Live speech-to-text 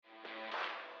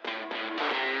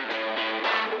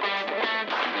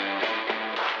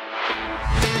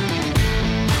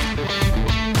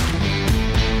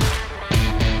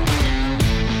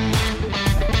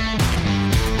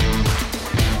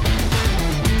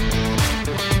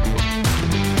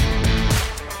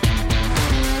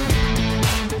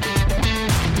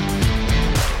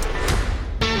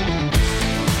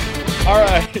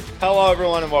Hello,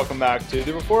 everyone, and welcome back to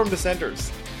the Reformed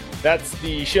Dissenters. That's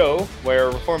the show where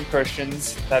Reformed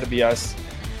Christians, that'd be us,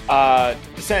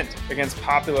 dissent against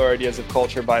popular ideas of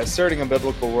culture by asserting a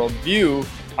biblical worldview.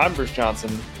 I'm Bruce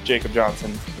Johnson. Jacob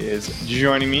Johnson is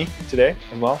joining me today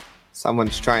as well.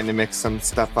 Someone's trying to mix some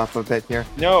stuff up a bit here.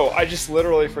 No, I just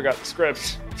literally forgot the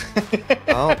script.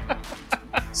 Oh.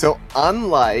 So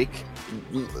unlike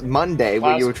Monday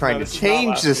where you were trying to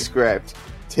change the script,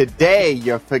 today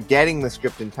you're forgetting the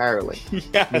script entirely.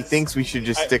 Yes. He thinks we should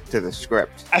just stick to the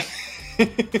script.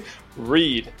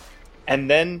 Read. And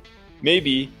then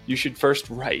maybe you should first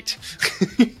write.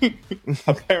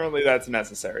 Apparently that's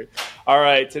necessary. All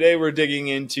right, today we're digging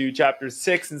into chapters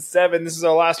 6 and 7. This is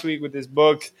our last week with this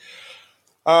book.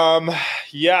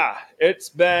 It's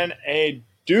been a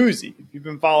doozy. If you've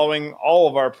been following all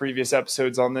of our previous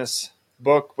episodes on this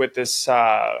book with this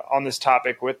on this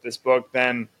topic with this book,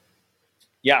 then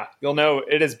you'll know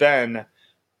it has been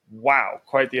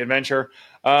quite the adventure.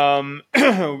 We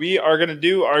are going to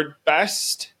do our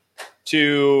best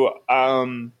to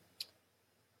and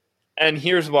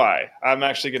here's why. I'm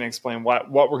actually going to explain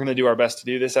what we're going to do our best to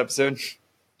do this episode.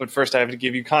 But first I have to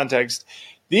give you context.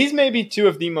 These may be two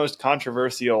of the most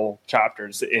controversial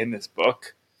chapters in this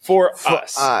book for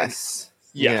us.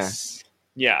 Yes.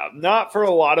 Yeah. Not for a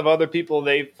lot of other people.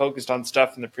 They focused on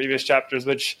stuff in the previous chapters,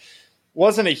 which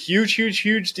wasn't a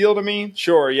huge deal to me.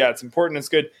 Sure, yeah, it's important, it's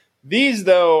good. These,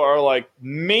 though, are like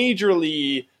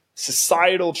majorly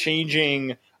societal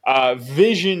changing,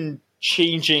 vision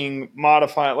changing,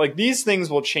 modifying. Like these things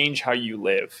will change how you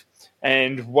live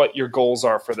and what your goals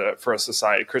are for a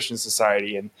society, Christian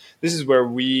society. And this is where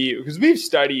because we've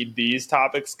studied these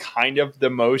topics kind of the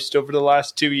most over the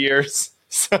last 2 years.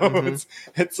 So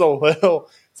it's a little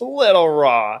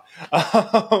raw.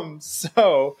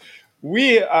 So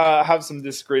we have some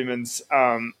disagreements,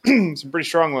 some pretty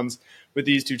strong ones with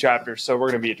these two chapters. So we're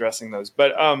going to be addressing those.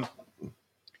 But,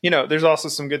 there's also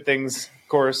some good things, of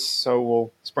course. So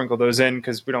we'll sprinkle those in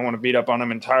because we don't want to beat up on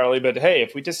them entirely. But hey,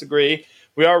 if we disagree,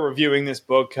 we are reviewing this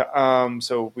book.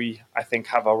 So we, I think,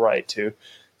 have a right to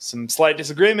some slight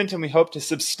disagreement. And we hope to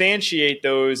substantiate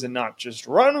those and not just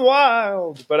run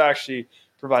wild, but actually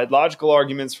provide logical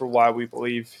arguments for why we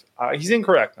believe he's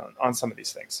incorrect on some of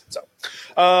these things. So,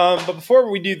 but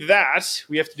before we do that,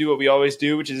 we have to do what we always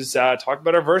do, which is talk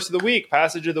about our verse of the week,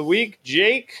 passage of the week.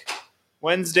 Jake,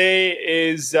 Wednesday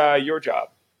is your job.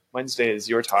 Wednesday is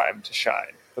your time to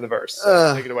shine for the verse.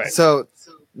 So take it away. So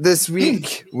this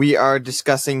week we are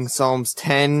discussing Psalms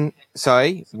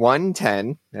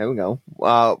 110. There we go.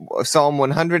 Psalm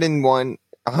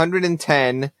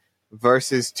 110,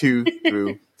 verses 2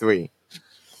 through 3.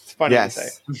 Funny yes, to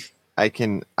say. I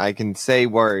can say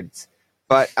words,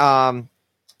 but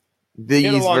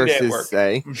these verses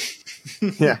say,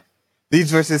 these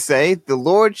verses say, "The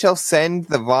Lord shall send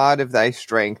the rod of thy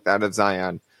strength out of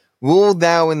Zion. Rule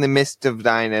thou in the midst of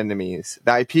thine enemies.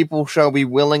 Thy people shall be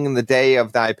willing in the day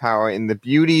of thy power, in the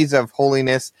beauties of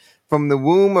holiness. From the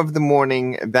womb of the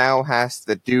morning thou hast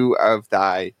the dew of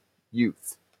thy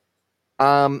youth."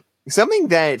 Something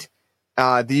that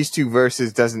these two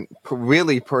verses doesn't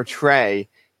really portray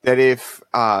that if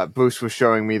Bruce was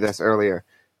showing me this earlier,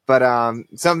 but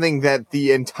something that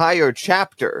the entire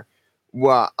chapter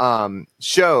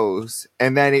shows,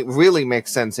 and then it really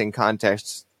makes sense in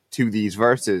context to these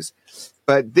verses.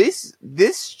 But this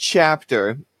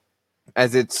chapter,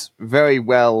 as it's very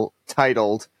well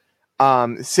titled,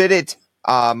 sit at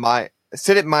my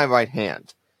right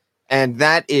hand, and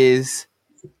that is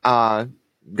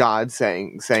God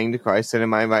saying to Christ, "Sit in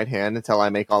my right hand until I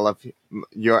make all of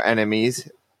your enemies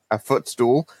a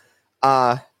footstool."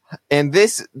 And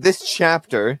this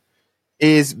chapter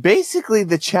is basically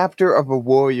the chapter of a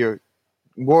warrior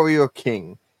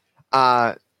king,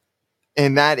 and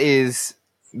that is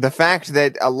the fact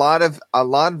that a lot of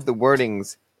the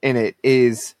wordings in it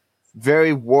is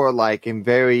very warlike and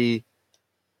very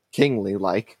kingly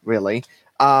like, really,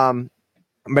 but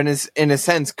is in a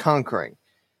sense conquering.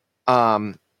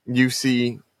 You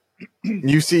see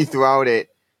throughout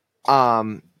it,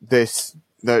 the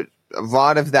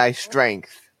rod of thy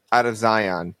strength out of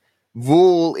Zion,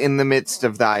 rule in the midst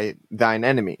of thine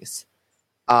enemies.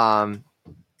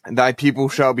 Thy people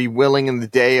shall be willing in the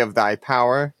day of thy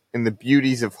power, in the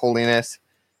beauties of holiness.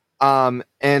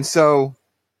 And so,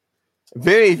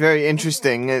 very, very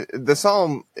interesting. The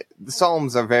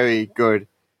Psalms are very good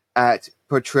at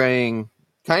portraying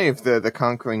kind of the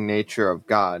conquering nature of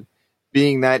God,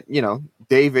 being that,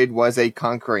 David was a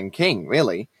conquering king,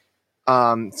 really.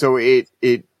 So it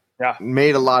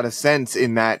made a lot of sense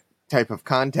in that type of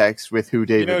context with who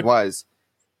David was.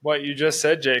 What you just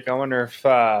said, Jake, I wonder if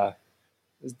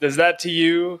does that to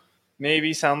you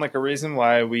maybe sound like a reason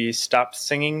why we stopped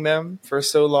singing them for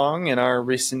so long in our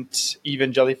recent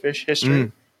even jellyfish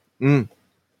history. A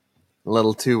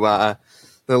little too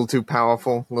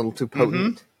powerful, a little too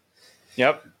potent.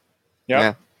 Yep.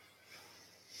 Yeah.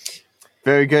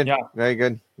 Very good. Yeah. Very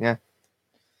good. Yeah.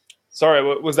 Sorry,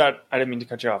 what was that? I didn't mean to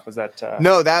cut you off. Was that?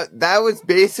 No, that was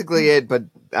basically it. But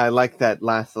I like that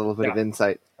last little bit of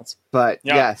insight. But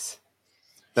yes,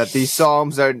 that these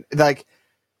psalms are like,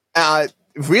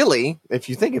 really, if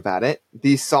you think about it,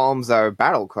 these psalms are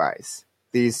battle cries.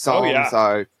 These psalms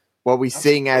are what we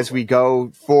sing as we go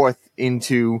forth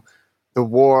into the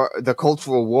war, the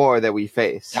cultural war that we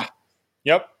face. Yeah.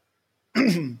 Yep.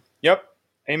 Yep.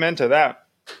 Amen to that.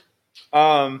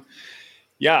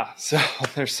 Yeah, so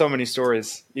there's so many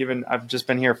stories. Even I've just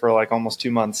been here for like almost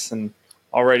 2 months, and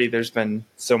already there's been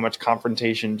so much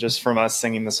confrontation just from us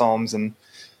singing the Psalms and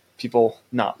people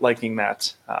not liking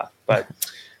that. But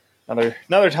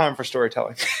another time for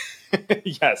storytelling.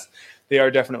 Yes, they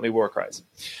are definitely war cries.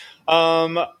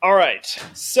 All right,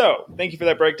 so thank you for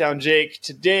that breakdown, Jake.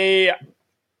 Today,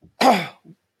 I'm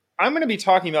going to be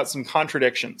talking about some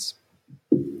contradictions.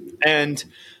 And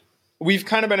we've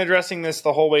kind of been addressing this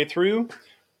the whole way through.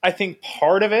 I think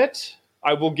part of it,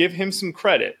 I will give him some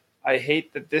credit. I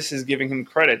hate that this is giving him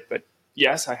credit, but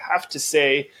yes, I have to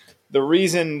say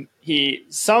partly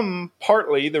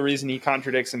the reason he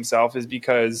contradicts himself is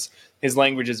because his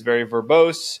language is very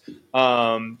verbose.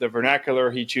 The vernacular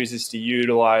he chooses to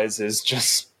utilize is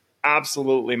just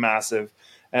absolutely massive.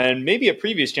 And maybe a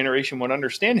previous generation would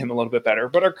understand him a little bit better,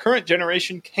 but our current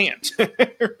generation can't,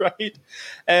 right?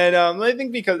 And I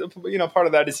think because, part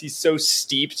of that is he's so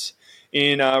steeped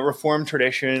in Reformed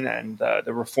tradition and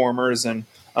the Reformers, and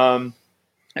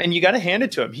you got to hand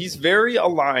it to him. He's very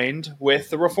aligned with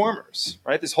the Reformers,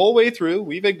 right? This whole way through,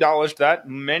 we've acknowledged that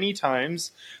many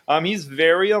times. He's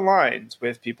very aligned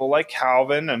with people like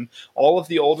Calvin and all of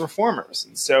the old Reformers.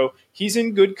 And so he's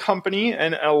in good company,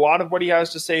 and a lot of what he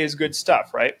has to say is good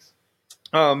stuff, right?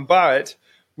 But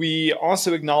we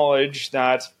also acknowledge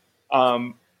that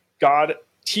God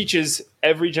teaches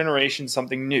every generation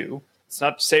something new. It's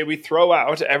not to say we throw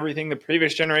out everything the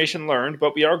previous generation learned,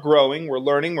 but we are growing, we're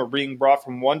learning, we're being brought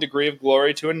from one degree of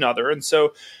glory to another. And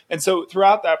so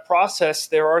throughout that process,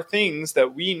 there are things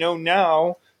that we know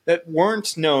now that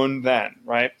weren't known then,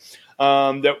 right?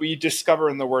 That we discover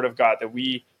in the Word of God, that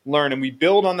we learn, and we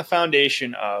build on the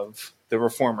foundation of the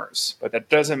Reformers. But that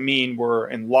doesn't mean we're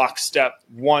in lockstep,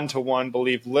 one-to-one,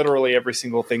 believe literally every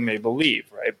single thing they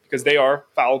believe, right? Because they are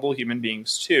fallible human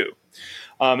beings too.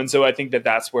 And so I think that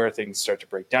that's where things start to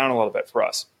break down a little bit for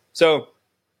us. So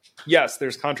yes,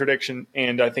 there's contradiction,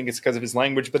 and I think it's because of his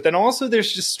language, but then also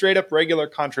there's just straight up regular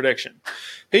contradiction.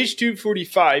 Page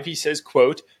 245, he says,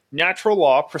 quote, "Natural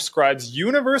law prescribes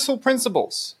universal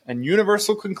principles and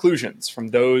universal conclusions from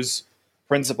those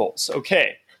principles."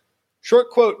 Okay,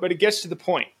 short quote, but it gets to the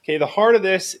point. Okay, the heart of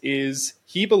this is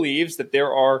he believes that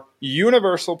there are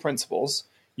universal principles,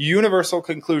 universal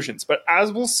conclusions. But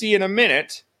as we'll see in a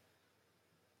minute,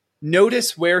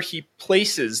 notice where he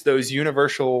places those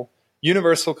universal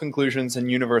conclusions and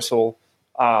universal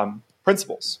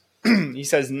principles. He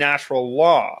says natural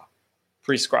law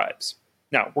prescribes.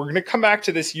 Now, we're going to come back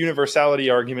to this universality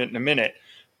argument in a minute,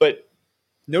 but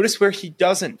notice where he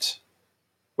doesn't.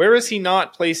 Where is he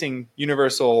not placing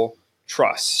universal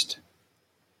trust?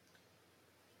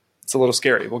 It's a little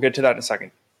scary. We'll get to that in a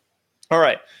second. All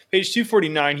right, page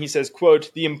 249, he says,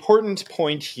 quote, "The important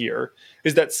point here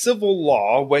is that civil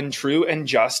law, when true and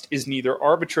just, is neither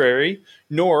arbitrary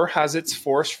nor has its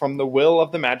force from the will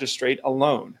of the magistrate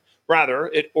alone. Rather,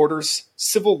 it orders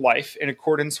civil life in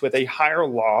accordance with a higher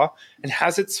law and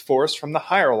has its force from the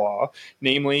higher law,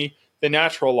 namely the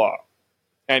natural law."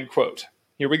 End quote.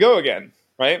 Here we go again,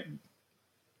 right?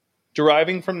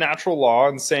 Deriving from natural law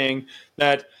and saying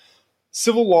that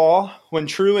civil law, when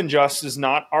true and just, is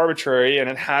not arbitrary and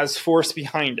it has force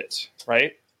behind it,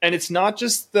 right? And it's not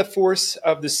just the force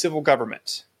of the civil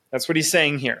government. That's what he's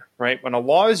saying here, right? When a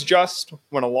law is just,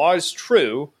 when a law is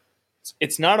true,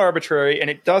 it's not arbitrary, and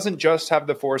it doesn't just have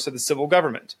the force of the civil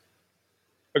government.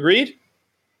 Agreed?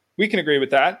 We can agree with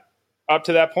that. Up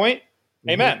to that point,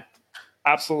 amen.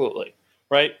 Absolutely,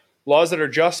 right? Laws that are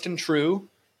just and true,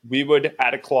 we would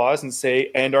add a clause and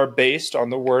say, and are based on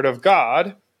the word of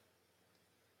God.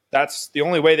 That's the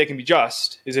only way they can be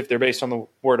just, is if they're based on the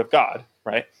word of God,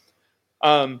 right?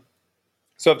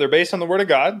 So if they're based on the word of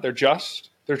God, they're just,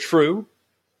 they're true,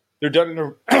 they're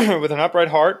done with an upright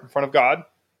heart in front of God,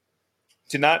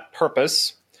 to that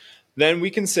purpose, then we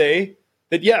can say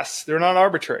that yes, they're not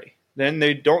arbitrary. Then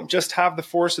they don't just have the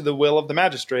force of the will of the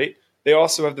magistrate, they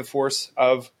also have the force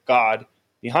of God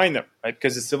behind them, right?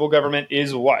 Because the civil government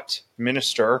is what?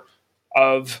 Minister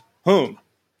of whom?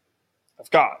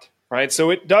 Of God, right? So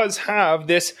it does have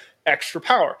this extra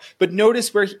power. But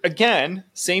notice where, again,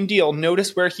 same deal.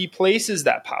 Notice where he places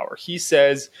that power. He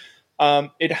says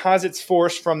it has its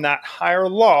force from that higher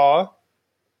law,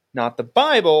 not the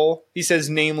Bible. He says,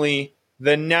 namely,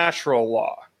 the natural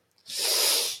law.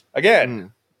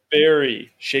 Again,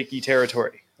 very shaky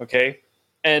territory, okay?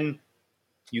 And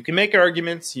you can make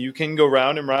arguments. You can go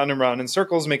round and round and round in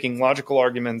circles, making logical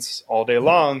arguments all day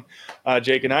long.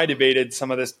 Jake and I debated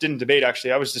some of this. Didn't debate,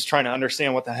 actually. I was just trying to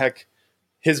understand what the heck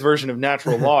his version of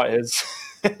natural law is.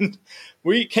 And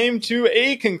we came to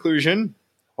a conclusion,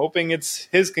 hoping it's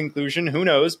his conclusion. Who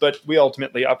knows? But we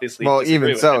ultimately, obviously, well, disagree even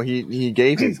with so, it. he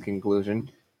gave his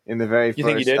conclusion in the very You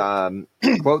think he first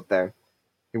did? quote there.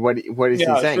 What is he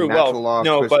saying? True. Natural law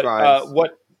prescribes.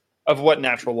 But what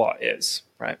natural law is,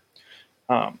 right?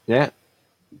 Yeah.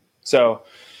 So,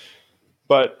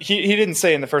 but he didn't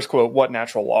say in the first quote what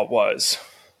natural law was.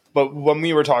 But when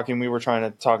we were talking, we were trying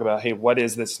to talk about, hey, what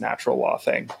is this natural law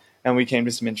thing? And we came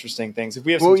to some interesting things. If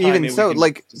we have some time, even maybe so, we can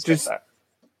like, discuss that.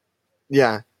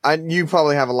 Yeah, you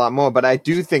probably have a lot more, but I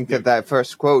do think that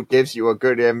first quote gives you a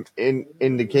good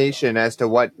indication as to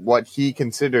what he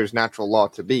considers natural law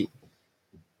to be.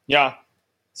 Yeah.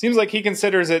 Seems like he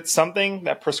considers it something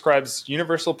that prescribes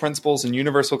universal principles and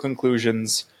universal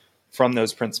conclusions from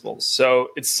those principles. So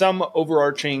it's some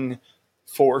overarching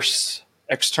force,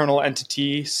 external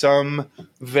entity, some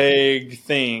vague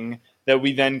thing that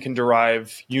we then can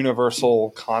derive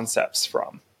universal concepts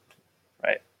from.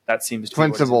 Right? That seems to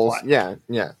Principles, be what it's implying.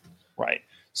 yeah. Right.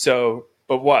 So,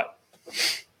 but what?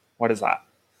 What is that?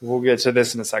 We'll get to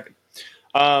this in a second.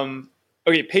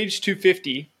 Okay, page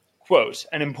 250. Quote,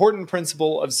 an important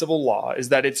principle of civil law is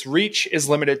that its reach is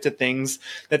limited to things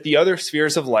that the other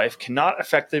spheres of life cannot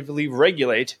effectively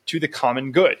regulate to the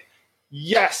common good.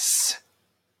 Yes!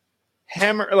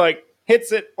 Hammer,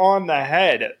 hits it on the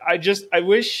head. I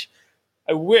wish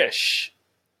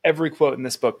every quote in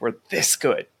this book were this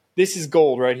good. This is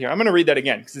gold right here. I'm going to read that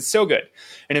again because it's so good.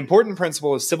 An important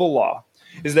principle of civil law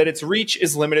is that its reach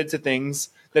is limited to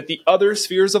things that the other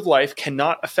spheres of life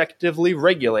cannot effectively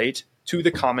regulate to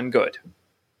the common good.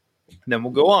 And then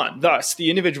we'll go on. Thus, the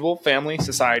individual, family,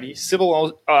 society,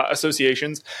 civil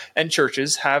associations, and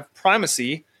churches have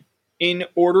primacy in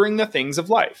ordering the things of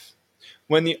life.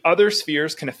 When the other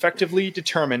spheres can effectively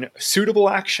determine suitable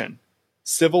action,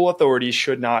 civil authorities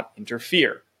should not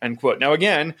interfere. End quote. Now,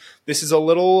 again, this is a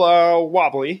little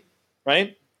wobbly,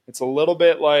 right? It's a little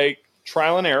bit like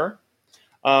trial and error.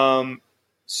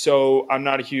 So I'm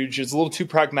not it's a little too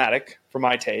pragmatic for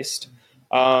my taste.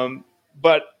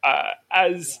 But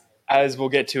as we'll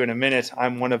get to in a minute,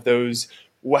 I'm one of those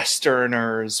Western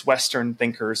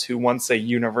thinkers who wants a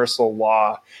universal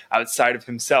law outside of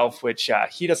himself, which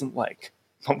he doesn't like.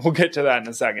 But we'll get to that in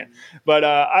a second. But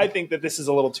I think that this is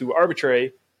a little too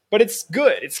arbitrary, but it's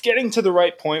good. It's getting to the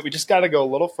right point. We just got to go a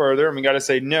little further, and we got to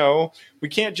say, no, we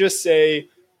can't just say,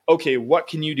 okay, what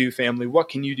can you do, family? What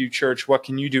can you do, church? What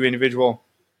can you do, individual?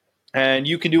 And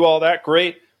you can do all that,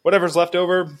 great. Whatever's left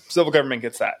over, civil government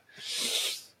gets that.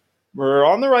 We're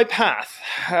on the right path,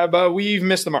 but we've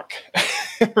missed the mark,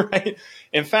 right?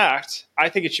 In fact, I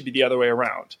think it should be the other way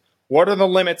around. What are the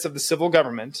limits of the civil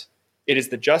government? It is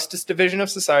the justice division of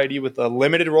society with a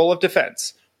limited role of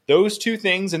defense. Those two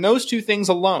things and those two things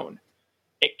alone.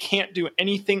 It can't do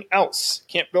anything else.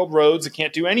 Can't build roads. It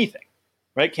can't do anything,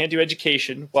 right? Can't do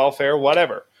education, welfare,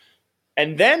 whatever.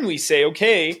 And then we say,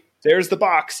 okay, there's the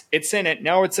box. It's in it.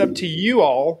 Now it's up to you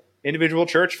all, individual,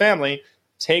 church, family,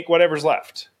 take whatever's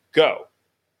left. Go.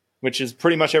 Which is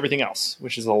pretty much everything else,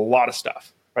 which is a lot of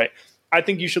stuff, right? I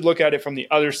think you should look at it from the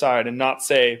other side and not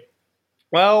say,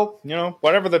 well,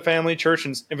 whatever the family, church,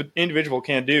 and individual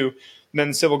can do, then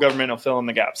the civil government will fill in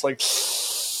the gaps. Like,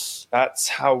 that's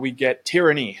how we get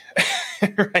tyranny,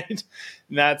 right?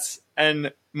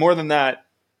 And more than that,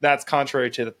 that's contrary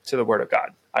to the word of God,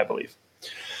 I believe.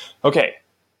 Okay,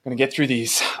 I'm going to get through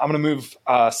these. I'm going to move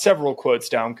several quotes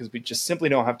down because we just simply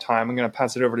don't have time. I'm going to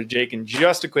pass it over to Jake in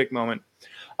just a quick moment.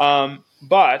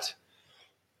 But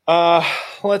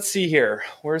let's see here.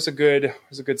 Where's a good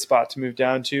spot to move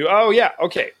down to? Oh, yeah.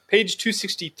 Okay. Page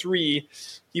 263.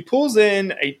 He pulls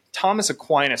in a Thomas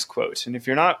Aquinas quote. And if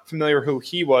you're not familiar who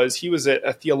he was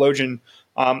a theologian.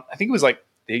 I think it was like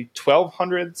the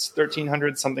 1200s,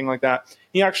 1300s, something like that.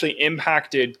 He actually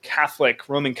impacted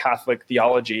Roman Catholic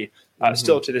theology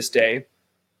still to this day.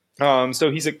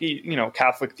 So he's a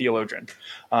Catholic theologian.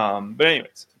 But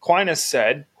anyways, Aquinas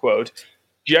said, quote,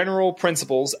 general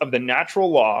principles of the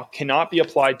natural law cannot be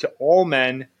applied to all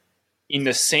men in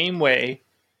the same way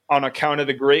on account of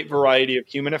the great variety of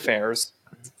human affairs,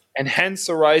 and hence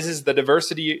arises the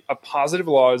diversity of positive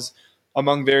laws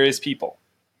among various people,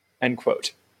 end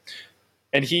quote.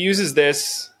 And he uses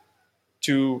this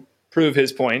to prove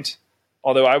his point,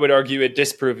 although I would argue it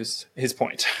disproves his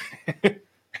point.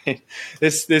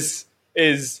 This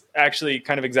is actually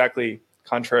kind of exactly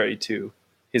contrary to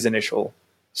his initial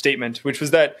statement, which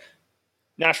was that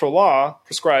natural law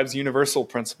prescribes universal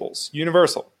principles.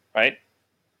 Universal, right?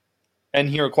 And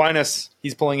here Aquinas,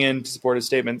 he's pulling in to support his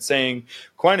statement, saying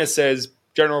Aquinas says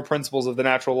general principles of the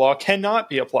natural law cannot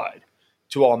be applied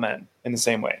to all men in the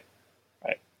same way.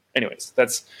 Right? Anyways,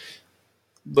 that's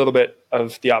a little bit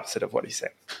of the opposite of what he's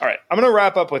saying. All right, I'm going to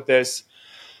wrap up with this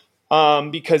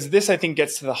because this, I think,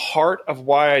 gets to the heart of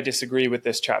why I disagree with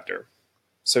this chapter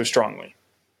so strongly.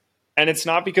 And it's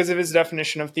not because of his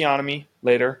definition of theonomy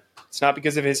later. It's not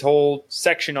because of his whole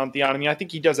section on theonomy. I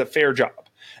think he does a fair job.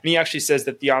 And he actually says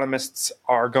that theonomists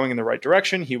are going in the right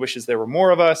direction. He wishes there were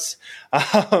more of us.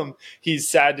 He's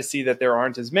sad to see that there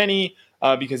aren't as many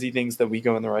because he thinks that we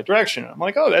go in the right direction. I'm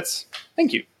like, oh,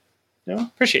 thank you.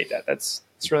 Appreciate that. That's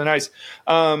really nice.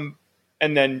 And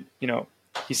then,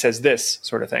 he says this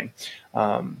sort of thing.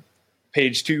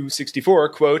 Page 264,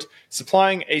 quote,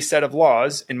 supplying a set of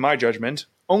laws, in my judgment,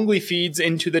 only feeds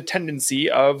into the tendency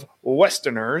of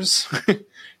Westerners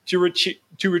to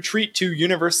retreat to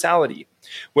universality,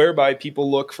 whereby people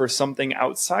look for something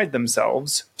outside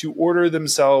themselves to order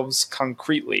themselves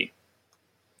concretely.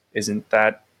 Isn't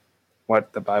that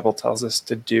what the Bible tells us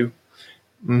to do?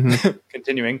 Mm-hmm.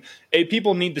 Continuing, a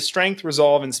people need the strength,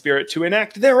 resolve, and spirit to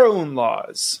enact their own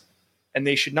laws. And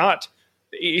they should not,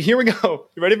 here we go.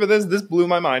 You ready for this? This blew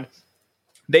my mind.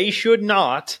 They should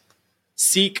not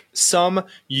seek some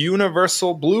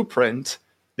universal blueprint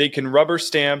they can rubber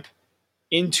stamp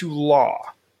into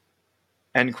law.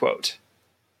 End quote.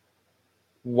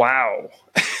 Wow.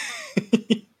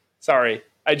 Sorry.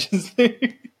 I just,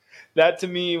 that to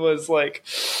me was like,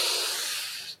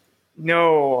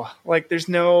 no, like there's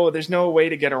no way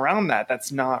to get around that.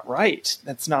 That's not right.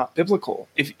 That's not biblical.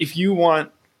 If you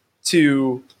want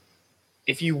to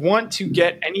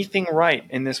get anything right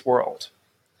in this world,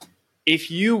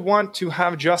 if you want to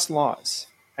have just laws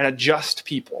and a just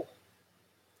people,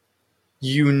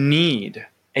 you need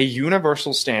a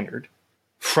universal standard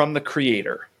from the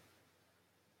Creator.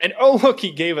 And oh, look, he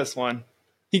gave us one.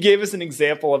 He gave us an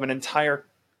example of an entire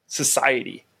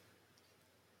society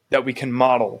that we can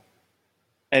model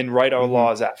and write our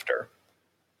laws after.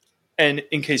 And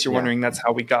in case you're wondering, that's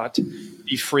how we got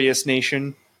the freest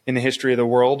nation in the history of the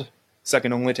world,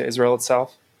 second only to Israel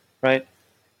itself, right?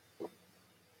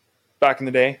 Back in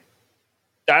the day.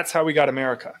 That's how we got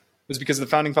America. It was because the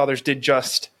Founding Fathers did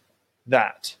just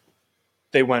that.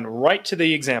 They went right to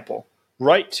the example,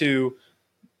 right to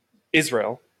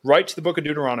Israel, right to the book of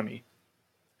Deuteronomy,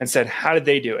 and said, how did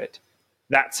they do it?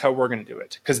 That's how we're going to do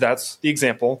it, because that's the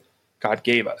example God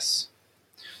gave us.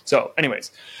 So,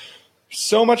 anyways,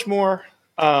 so much more.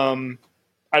 I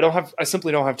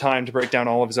simply don't have time to break down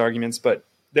all of his arguments, but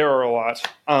there are a lot.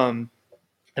 And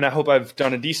I hope I've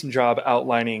done a decent job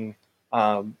outlining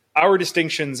our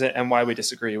distinctions and why we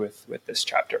disagree with this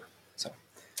chapter.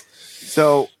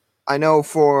 So I know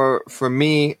for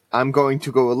me, I'm going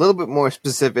to go a little bit more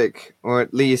specific, or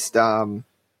at least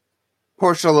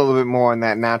push a little bit more on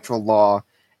that natural law,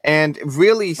 and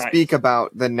really speak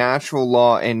about the natural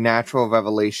law and natural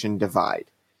revelation divide,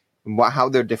 and how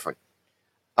they're different.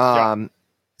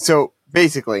 So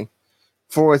basically,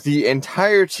 for the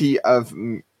entirety of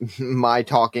my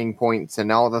talking points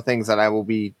and all the things that I will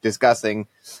be discussing,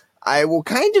 I will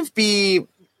kind of be,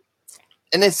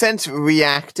 in a sense,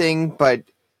 reacting, but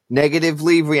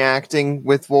negatively reacting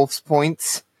with Wolf's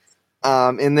points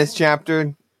in this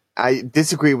chapter. I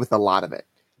disagree with a lot of it.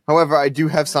 However, I do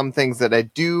have some things that I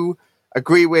do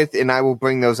agree with, and I will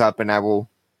bring those up, and I will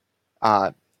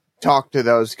talk to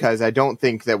those, because I don't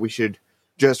think that we should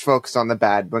just focus on the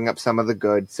bad, bring up some of the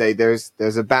good, say there's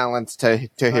a balance to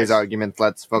his argument.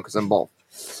 Let's focus on both.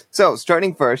 So,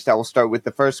 starting first, I will start with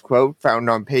the first quote found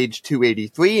on page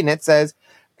 283, and it says,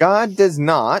 God does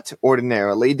not,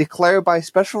 ordinarily, declare by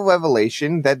special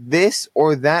revelation that this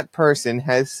or that person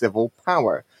has civil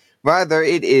power. Rather,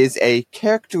 it is a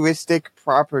characteristic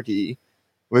property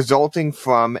resulting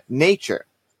from nature,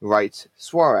 writes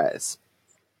Suarez.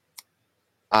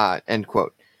 End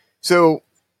quote. So,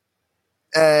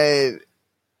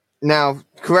 now,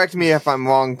 correct me if I'm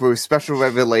wrong, Bruce. Special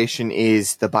revelation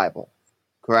is the Bible,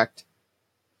 correct?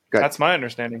 Good. That's my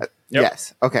understanding. Yep.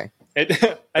 Yes. Okay. He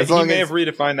may have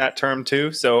redefined that term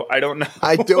too, so I don't know.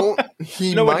 I don't.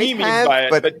 He know might what he means have, by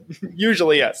it, but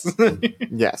usually yes.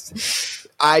 Yes.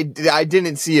 I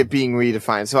didn't see it being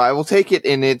redefined, so I will take it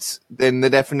in the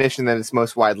definition that it's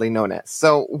most widely known as.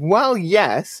 So while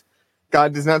yes,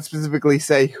 God does not specifically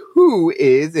say who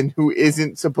is and who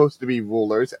isn't supposed to be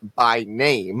rulers by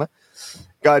name,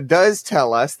 God does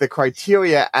tell us the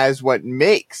criteria as what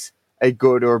makes a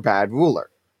good or bad ruler.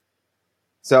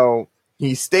 So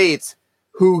he states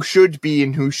who should be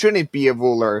and who shouldn't be a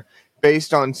ruler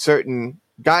based on certain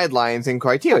guidelines and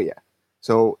criteria.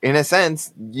 So in a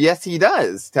sense, yes, he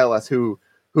does tell us who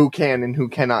can and who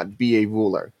cannot be a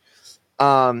ruler.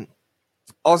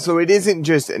 Also, it isn't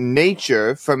just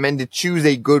nature for men to choose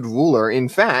a good ruler. In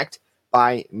fact,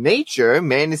 by nature,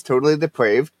 man is totally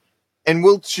depraved and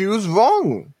will choose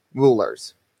wrong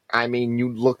rulers. I mean,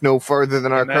 you look no further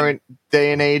than our current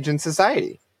day and age in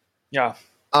society. Yeah.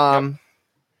 To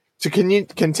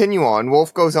continue on,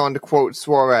 Wolf goes on to quote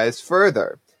Suarez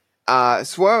further.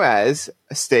 Suarez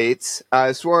states,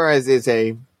 Suarez is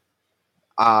a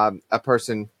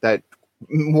person that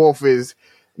Wolf is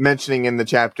mentioning in the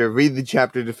chapter. Read the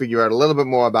chapter to figure out a little bit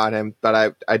more about him,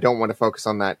 but I don't want to focus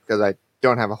on that because I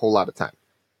don't have a whole lot of time.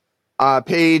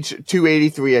 Page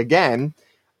 283 again,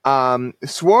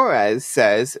 Suarez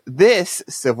says, this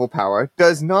civil power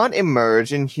does not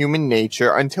emerge in human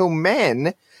nature until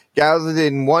men gathered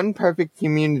in one perfect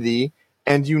community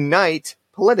and unite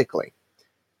politically.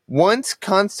 Once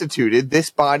constituted, this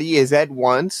body is at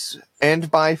once, and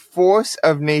by force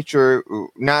of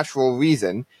natural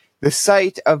reason, the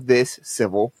site of this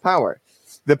civil power.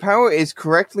 The power is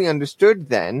correctly understood,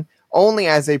 then, only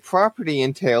as a property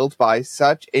entailed by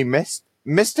such a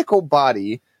mystical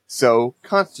body so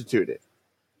constituted.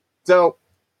 So,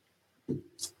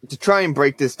 to try and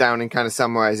break this down and kind of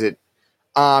summarize it,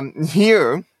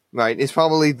 here, right, is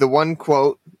probably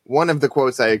one of the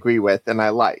quotes I agree with and I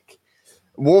like.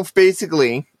 Wolf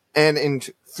basically, and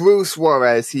through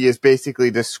Suarez, he is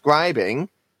basically describing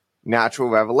natural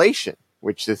revelation,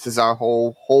 which this is our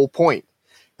whole point.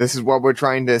 This is what we're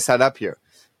trying to set up here.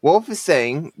 Wolf is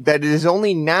saying that it is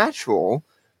only natural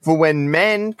for when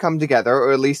men come together,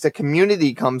 or at least a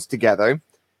community comes together,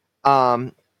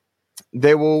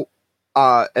 they will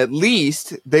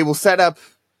set up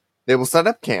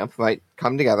camp, right?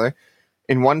 Come together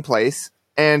in one place,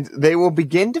 and they will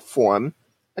begin to form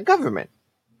a government.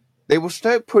 They will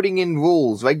start putting in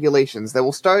rules, regulations. They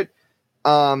will start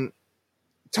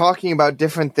talking about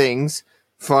different things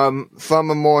from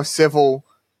a more civil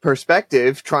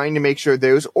perspective, trying to make sure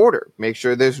there's order, make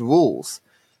sure there's rules.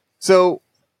 So,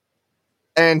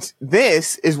 and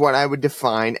this is what I would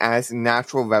define as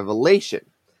natural revelation.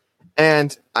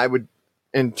 And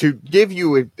to give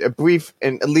you a brief,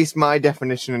 and at least my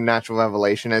definition of natural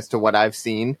revelation as to what I've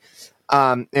seen,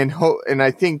 and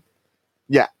I think,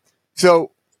 yeah.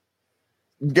 So,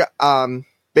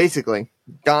 basically,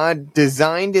 God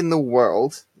designed in the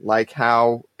world, like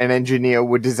how an engineer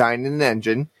would design an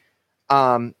engine,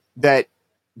 that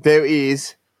there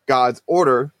is God's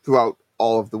order throughout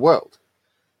all of the world.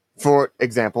 For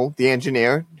example, the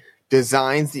engineer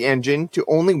designs the engine to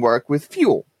only work with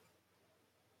fuel,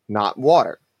 not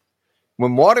water.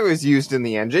 When water is used in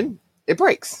the engine, it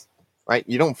breaks, right?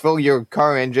 You don't fill your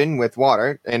car engine with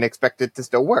water and expect it to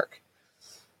still work.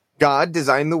 God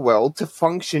designed the world to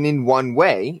function in one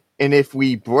way, and if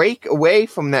we break away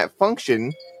from that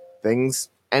function, things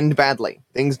end badly.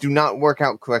 Things do not work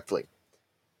out correctly.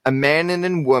 A man and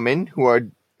a woman who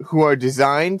are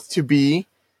designed to be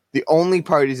the only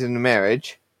parties in a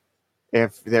marriage,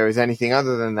 if there is anything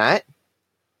other than that,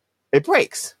 it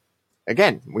breaks.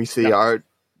 Again, we see our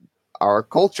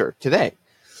culture today.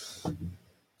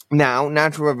 Now,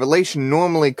 natural revelation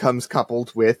normally comes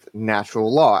coupled with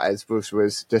natural law, as Bruce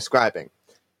was describing,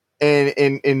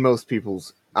 in most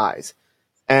people's eyes.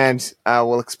 And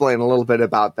we'll explain a little bit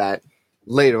about that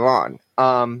later on.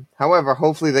 However,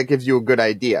 hopefully that gives you a good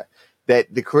idea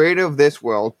that the creator of this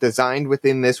world designed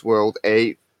within this world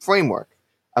a framework,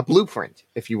 a blueprint,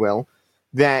 if you will,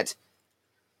 that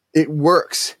it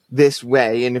works this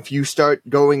way. And if you start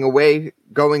going away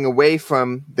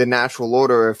from the natural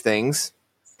order of things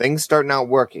start not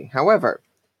working. However,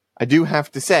 I do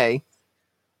have to say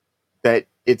that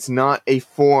it's not a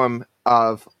form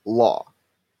of law.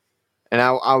 And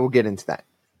I will get into that.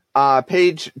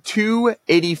 Page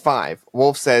 285,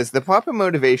 Wolf says, the proper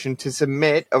motivation to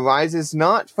submit arises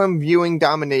not from viewing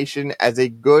domination as a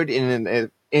good in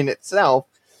itself,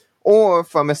 or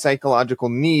from a psychological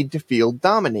need to feel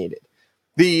dominated.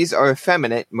 These are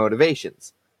effeminate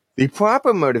motivations. The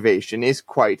proper motivation is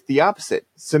quite the opposite.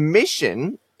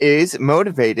 Submission is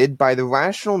motivated by the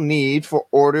rational need for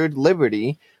ordered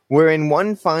liberty, wherein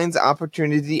one finds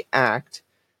opportunity to act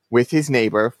with his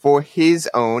neighbor for his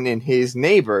own and his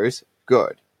neighbor's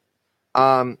good.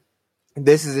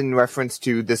 This is in reference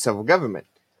to the civil government.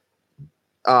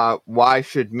 Why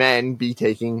should men be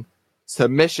taking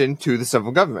submission to the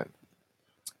civil government?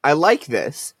 I like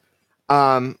this.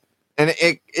 And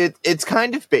it's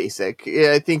kind of basic.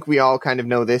 I think we all kind of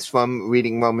know this from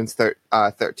reading Romans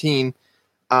 13.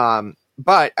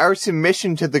 But our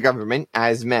submission to the government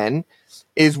as men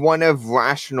is one of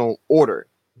rational order.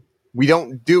 We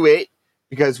don't do it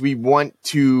because we want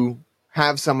to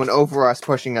have someone over us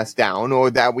pushing us down, or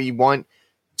that we want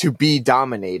to be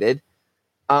dominated.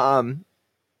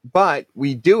 But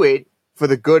we do it for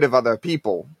the good of other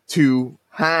people, to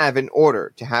have an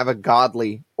order, to have a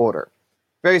godly order.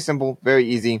 Very simple, very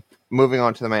easy. Moving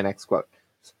on to my next quote.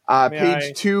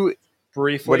 Page 2.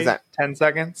 Briefly, what is that? 10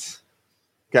 seconds.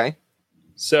 Okay.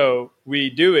 So we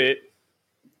do it,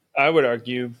 I would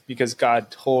argue, because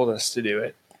God told us to do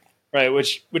it. Right,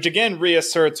 which again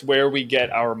reasserts where we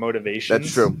get our motivations.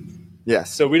 That's true.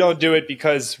 Yes. So we don't do it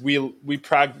because we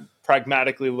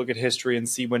pragmatically look at history and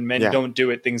see when men don't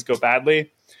do it, things go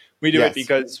badly. We do it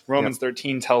because Romans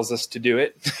 13 tells us to do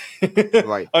it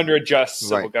right. under a just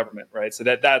civil government, right? So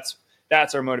that's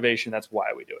our motivation. That's why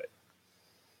we do it.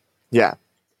 Yeah.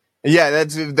 Yeah,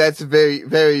 that's very,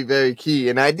 very, very key.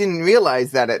 And I didn't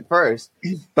realize that at first.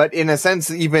 But in a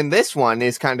sense, even this one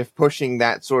is kind of pushing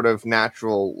that sort of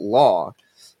natural law.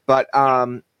 But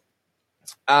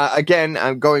again,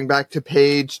 I'm going back to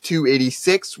page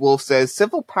 286. Wolf says,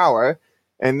 civil power,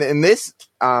 and this,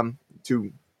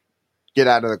 to get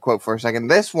out of the quote for a second,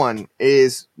 this one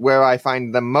is where I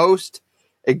find the most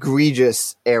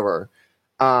egregious error.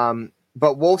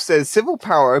 But Wolf says, civil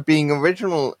power being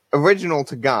original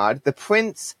to God, the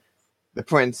prince,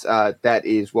 that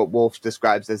is what Wolf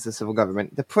describes as the civil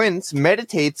government, the prince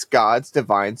meditates God's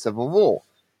divine civil rule.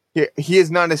 He is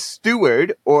not a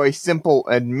steward or a simple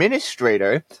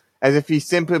administrator, as if he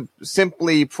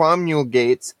simply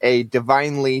promulgates a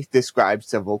divinely described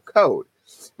civil code.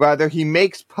 Rather, he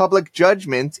makes public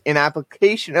judgments in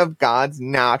application of God's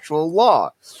natural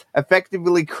law,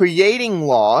 effectively creating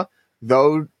law,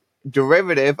 though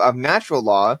derivative of natural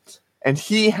law, and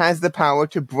he has the power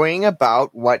to bring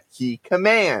about what he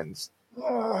commands.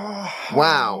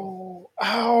 Wow.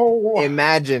 Ow.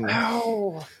 Imagine.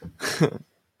 Ow.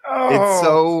 It's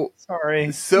so...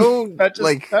 Sorry. So,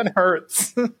 that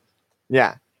hurts.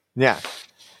 Yeah.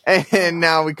 And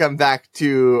now we come back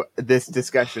to this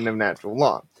discussion of natural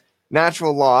law.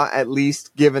 Natural law, at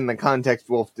least given the context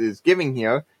Wolf is giving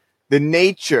here, the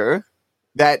nature...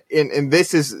 that and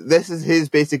this is his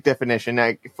basic definition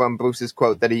from Bruce's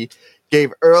quote that he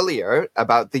gave earlier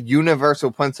about the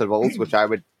universal principles, which I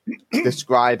would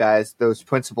describe as those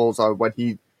principles are what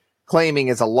he's claiming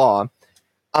is a law.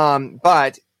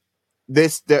 But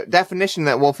the definition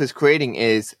that Wolf is creating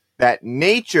is that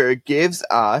nature gives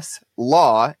us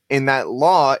law, and that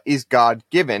law is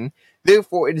God-given,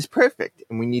 therefore it is perfect,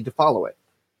 and we need to follow it.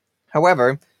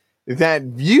 However, that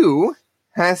view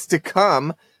has to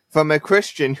come from a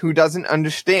Christian who doesn't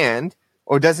understand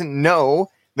or doesn't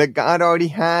know that God already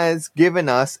has given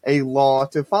us a law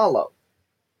to follow.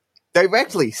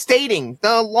 Directly stating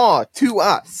the law to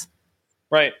us.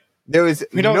 Right.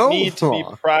 We don't need to be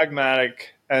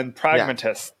pragmatic and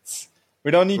pragmatists. Yeah.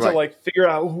 We don't need to figure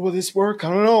out, will this work? I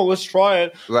don't know. Let's try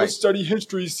it. Right. Let's study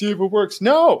history, see if it works.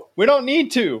 No, we don't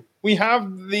need to. We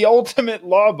have the ultimate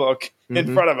law book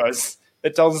in front of us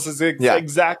that tells us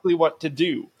exactly what to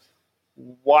do.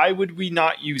 Why would we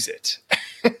not use it?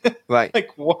 Right.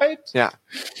 Like, what?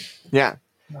 Yeah.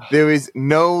 There is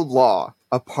no law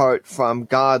apart from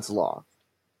God's law.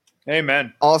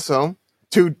 Amen. Also,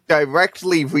 to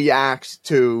directly react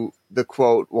to the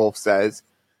quote Wolf says,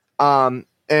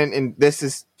 and this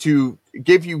is to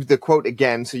give you the quote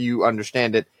again so you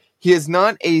understand it. He is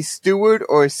not a steward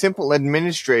or a simple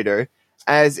administrator,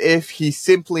 as if he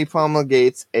simply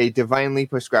promulgates a divinely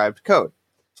prescribed code.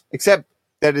 Except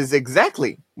that is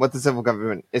exactly what the civil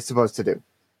government is supposed to do.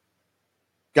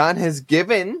 God has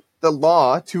given the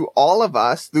law to all of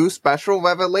us through special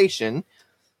revelation,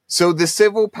 so the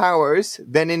civil powers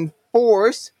then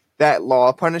enforce that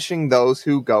law, punishing those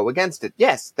who go against it.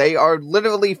 Yes, they are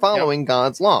literally following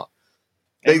God's law.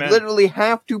 They literally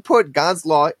have to put God's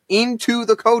law into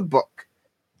the code book,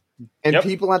 and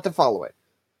people have to follow it.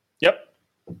 Yep.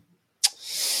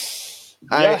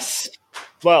 Yes.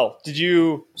 Well, did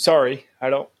you... Sorry,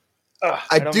 I don't...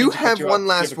 I do have one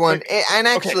last one, and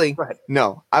actually... Okay,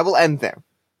 no, I will end there.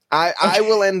 I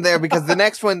will end there because the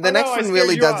next one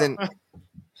really doesn't...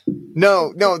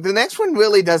 No, the next one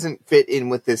really doesn't fit in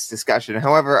with this discussion.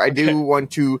 However, I do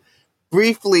want to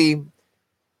briefly,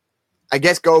 I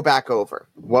guess, go back over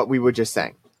what we were just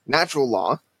saying. Natural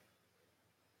law,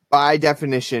 by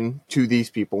definition to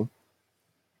these people,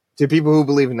 to people who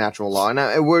believe in natural law.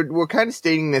 And we're kind of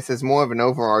stating this as more of an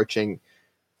overarching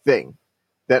thing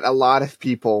that a lot of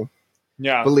people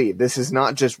believe. This is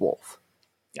not just Wolf.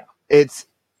 Yeah. It's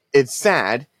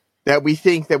sad that we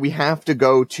think that we have to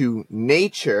go to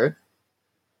nature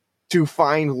to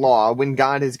find law when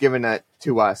God has given it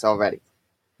to us already.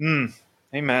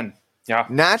 Amen. Yeah.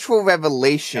 Natural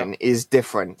revelation is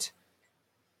different.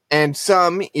 And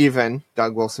some, even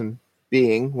Doug Wilson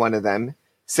being one of them,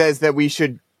 says that we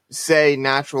should say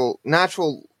natural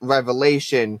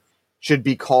revelation should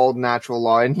be called natural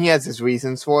law, and he has his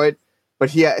reasons for it, but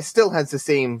he still has the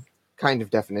same kind of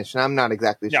definition. I'm not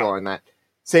exactly sure on that.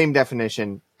 Same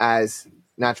definition as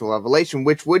natural revelation,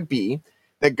 which would be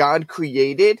that God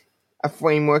created a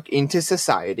framework into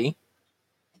society.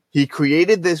 He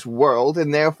created this world,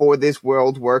 and therefore this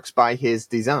world works by his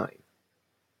design.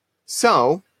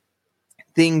 So,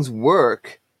 things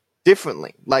work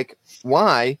differently. Like,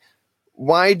 why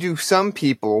do some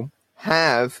people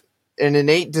have an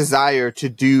innate desire to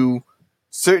do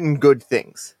certain good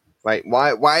things? Right?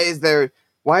 Why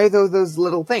are those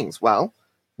little things? Well,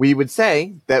 we would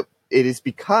say that it is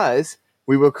because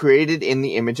we were created in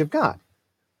the image of God.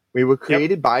 We were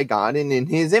created by God and in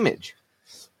his image.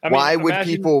 Why would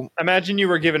people... Imagine you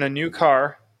were given a new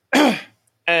car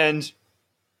and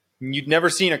you'd never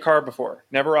seen a car before,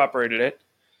 never operated it,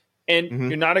 and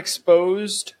you're not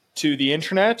exposed to the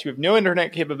internet. You have no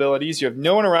internet capabilities. You have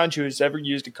no one around you who's ever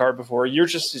used a car before. You're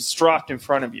just dropped in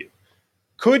front of you.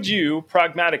 Could you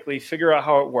pragmatically figure out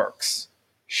how it works?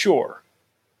 Sure.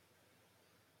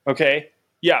 Okay.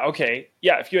 Yeah, okay.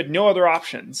 Yeah, if you had no other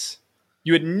options,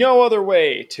 you had no other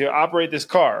way to operate this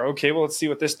car. Okay, well, let's see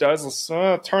what this does.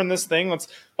 Let's turn this thing.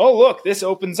 Oh, look, this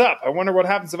opens up. I wonder what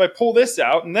happens if I pull this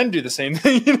out and then do the same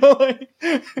thing.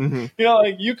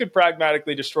 You could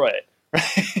pragmatically destroy it,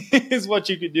 right? Is what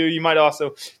you could do. You might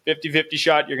also 50-50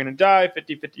 shot, you're going to die.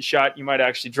 50-50 shot, you might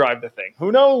actually drive the thing.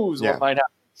 Who knows what might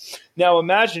happen? Now,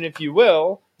 imagine, if you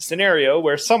will, a scenario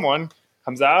where someone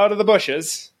comes out of the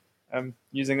bushes, I'm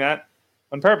using that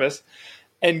on purpose,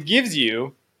 and gives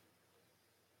you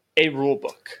a rule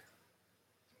book,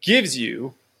 gives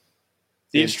you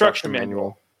the instruction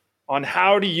manual on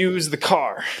how to use the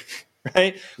car,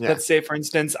 right? Yeah. Let's say, for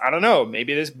instance, I don't know,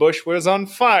 maybe this bush was on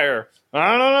fire.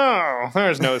 I don't know.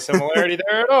 There's no similarity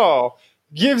there at all.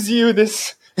 Gives you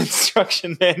this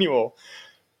instruction manual.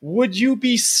 Would you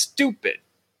be stupid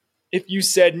if you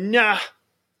said, nah,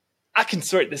 I can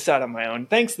sort this out on my own.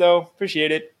 Thanks, though.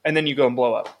 Appreciate it. And then you go and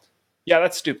blow up. Yeah,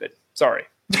 that's stupid. Sorry.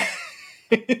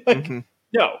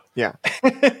 No. Yeah.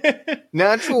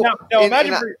 Natural. Now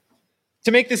imagine,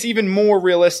 to make this even more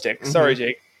realistic, sorry,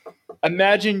 Jake,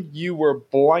 imagine you were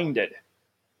blinded,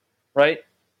 right?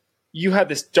 You had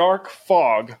this dark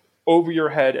fog over your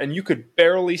head and you could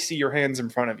barely see your hands in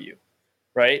front of you,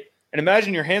 right? And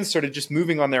imagine your hands started just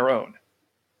moving on their own.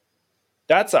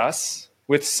 That's us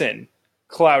with sin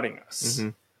clouding us.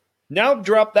 Now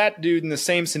drop that dude in the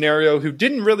same scenario who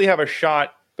didn't really have a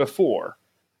shot before.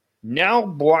 Now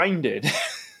blinded.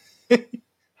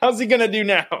 How's he gonna do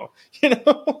now?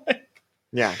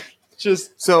 Yeah.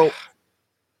 Just so.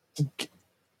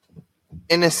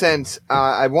 In a sense,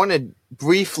 I want to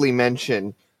briefly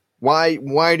mention why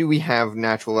do we have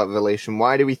natural revelation?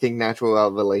 Why do we think natural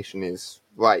revelation is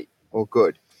right or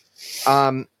good?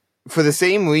 For the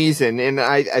same reason, and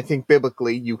I think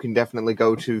biblically, you can definitely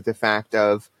go to the fact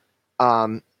of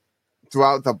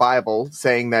throughout the Bible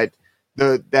saying that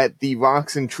the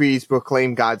rocks and trees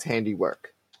proclaim God's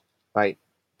handiwork, right?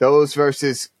 Those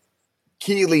verses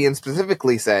keenly and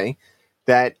specifically say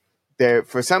that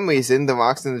for some reason, the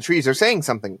rocks and the trees are saying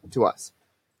something to us.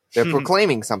 They're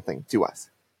proclaiming something to us.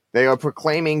 They are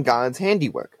proclaiming God's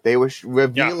handiwork. They were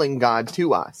revealing God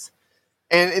to us.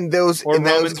 And those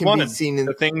can be seen in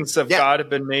the things of God have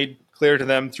been made clear to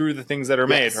them through the things that are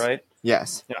made, right?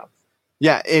 Yes. Yeah.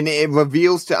 Yeah, and it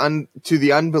reveals to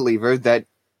the unbeliever that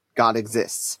God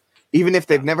exists. Even if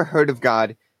they've never heard of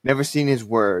God, never seen his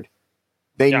word,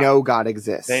 they know God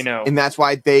exists. They know. And that's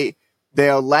why they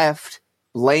are left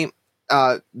blame.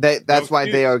 That's why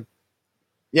they are,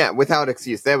 without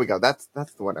excuse. There we go. That's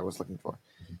the word I was looking for.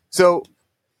 So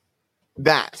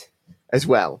that as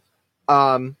well.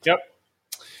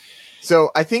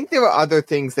 So I think there are other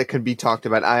things that could be talked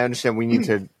about. I understand we need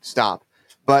to stop,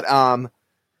 but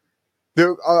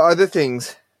there are other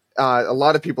things. A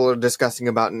lot of people are discussing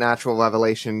about natural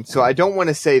revelation. So I don't want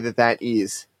to say that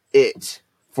is it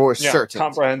for certain.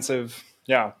 Comprehensive.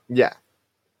 Yeah. Yeah.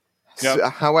 Yep. So,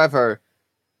 however,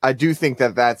 I do think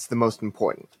that that's the most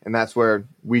important, and that's where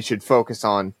we should focus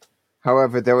on.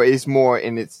 However, there is more,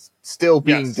 and it's still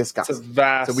being Yes, discussed. It's a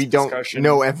vast so we don't discussion.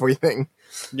 know everything.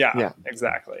 Yeah,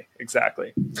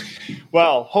 exactly.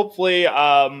 Well, hopefully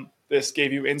this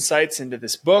gave you insights into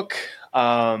this book.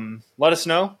 Let us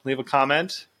know. Leave a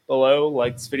comment below,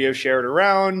 like this video, share it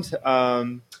around.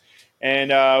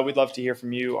 And we'd love to hear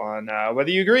from you on whether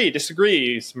you agree,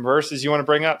 disagree, some verses you want to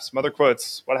bring up, some other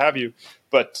quotes, what have you.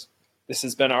 But this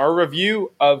has been our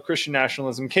review of Christian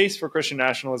Nationalism, Case for Christian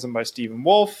Nationalism by Stephen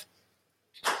Wolfe.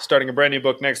 Starting a brand new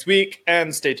book next week,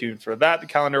 and stay tuned for that. The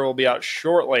calendar will be out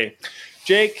shortly.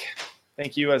 Jake,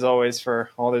 thank you as always for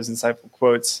all those insightful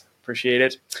quotes. Appreciate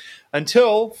it.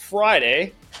 Until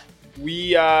Friday,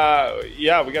 we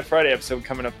got Friday episode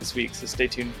coming up this week, so stay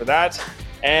tuned for that.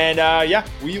 And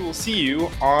we will see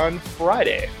you on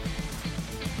Friday.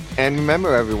 And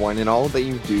remember, everyone, in all that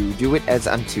you do, do it as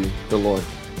unto the Lord.